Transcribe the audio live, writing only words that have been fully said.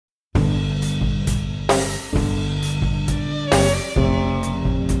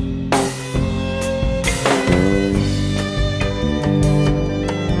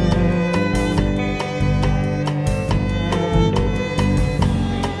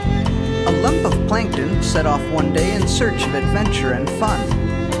set off one day in search of adventure and fun.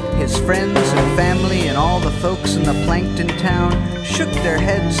 His friends and family and all the folks in the plankton town shook their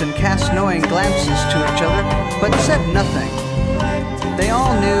heads and cast knowing glances to each other, but said nothing. They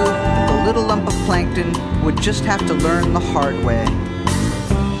all knew that the little lump of plankton would just have to learn the hard way.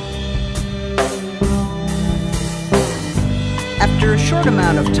 After a short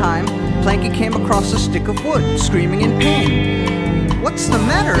amount of time, Planky came across a stick of wood, screaming in pain. "What's the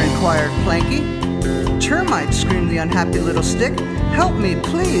matter?" inquired Planky. "Termites," screamed the unhappy little stick. "Help me,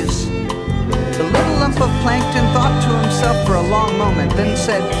 please." The little lump of plankton thought to himself for a long moment, then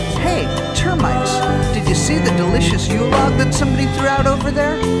said, "Hey, termites, did you see the delicious Yule log that somebody threw out over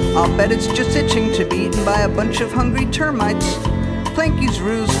there? I'll bet it's just itching to be eaten by a bunch of hungry termites." Planky's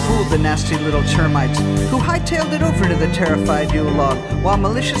ruse fooled the nasty little termites, who hightailed it over to the terrified Yule log while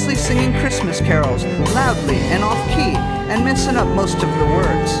maliciously singing Christmas carols, loudly and off-key, and messing up most of the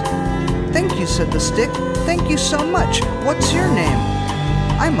words. "Thank you," said the stick. "Thank you so much. What's your name?"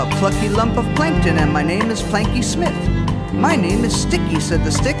 "I'm a plucky lump of plankton, and my name is Planky Smith." "My name is Sticky," said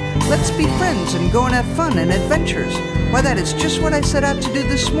the stick. "Let's be friends and go and have fun and adventures." "Why, that is just what I set out to do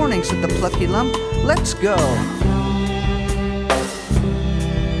this morning," said the plucky lump. "Let's go."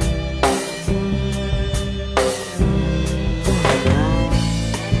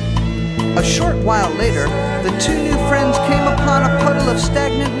 A short while later, the two new friends came upon a puddle of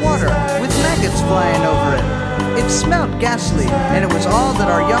stagnant water with maggots flying over it. It smelled ghastly, and it was all that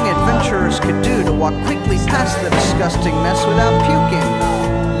our young adventurers could do to walk quickly past the disgusting mess without puking.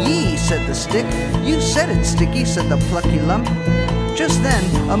 "Yee," said the stick. "You said it, Sticky," said the plucky lump. Just then,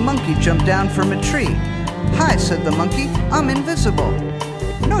 a monkey jumped down from a tree. "Hi," said the monkey. "I'm invisible."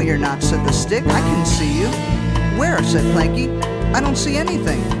 "No, you're not," said the stick. "I can see you." "Where?" said Planky. "I don't see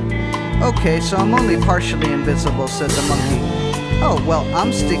anything." "Okay, so I'm only partially invisible," said the monkey. "Oh, well,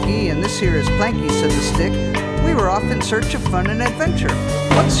 I'm Sticky, and this here is Planky," said the stick. "We were off in search of fun and adventure.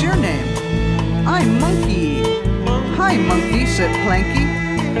 What's your name?" "I'm Monkey." "Hi, Monkey," said Planky.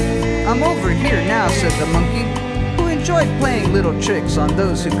 "I'm over here now," said the monkey, who enjoyed playing little tricks on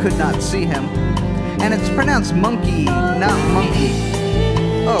those who could not see him. "And it's pronounced monkey, not monkey."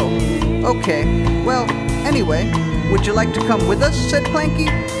 "Oh, okay. Well, anyway, would you like to come with us?" said Planky,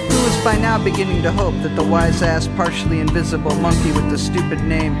 who was by now beginning to hope that the wise-ass, partially invisible monkey with the stupid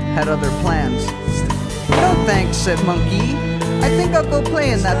name had other plans. "No thanks," said Monkey. "I think I'll go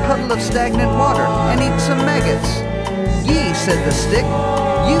play in that puddle of stagnant water and eat some maggots." "Yee," said the stick.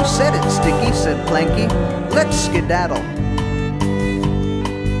 "You said it, Sticky," said Planky. "Let's skedaddle."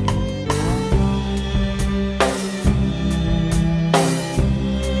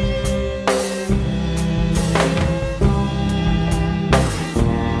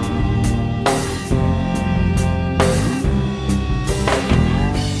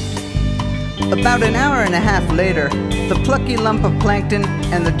 About an hour and a half later, the plucky lump of plankton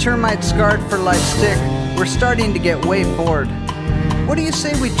and the termite-scarred-for-life stick were starting to get way bored. "What do you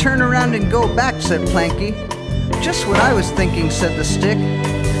say we turn around and go back?" said Planky. "Just what I was thinking," said the stick.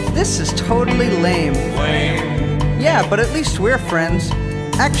 "This is totally lame." "Yeah, but at least we're friends."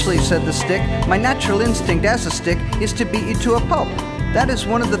 "Actually," said the stick, "my natural instinct as a stick is to beat you to a pulp. That is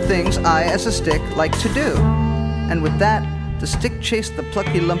one of the things I, as a stick, like to do." And with that, the stick chased the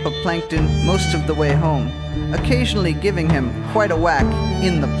plucky lump of plankton most of the way home, occasionally giving him quite a whack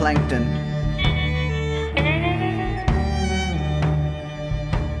in the plankton.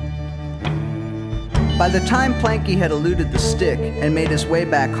 By the time Planky had eluded the stick and made his way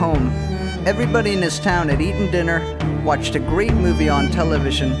back home, everybody in his town had eaten dinner, watched a great movie on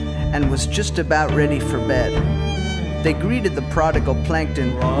television, and was just about ready for bed. They greeted the prodigal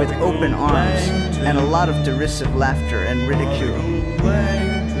plankton with open arms and a lot of derisive laughter and ridicule.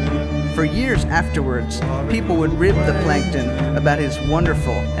 For years afterwards, people would rib the plankton about his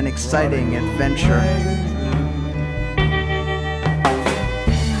wonderful and exciting adventure.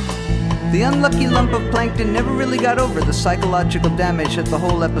 The unlucky lump of plankton never really got over the psychological damage that the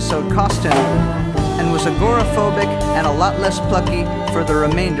whole episode cost him, and was agoraphobic and a lot less plucky for the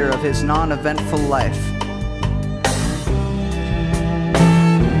remainder of his non-eventful life.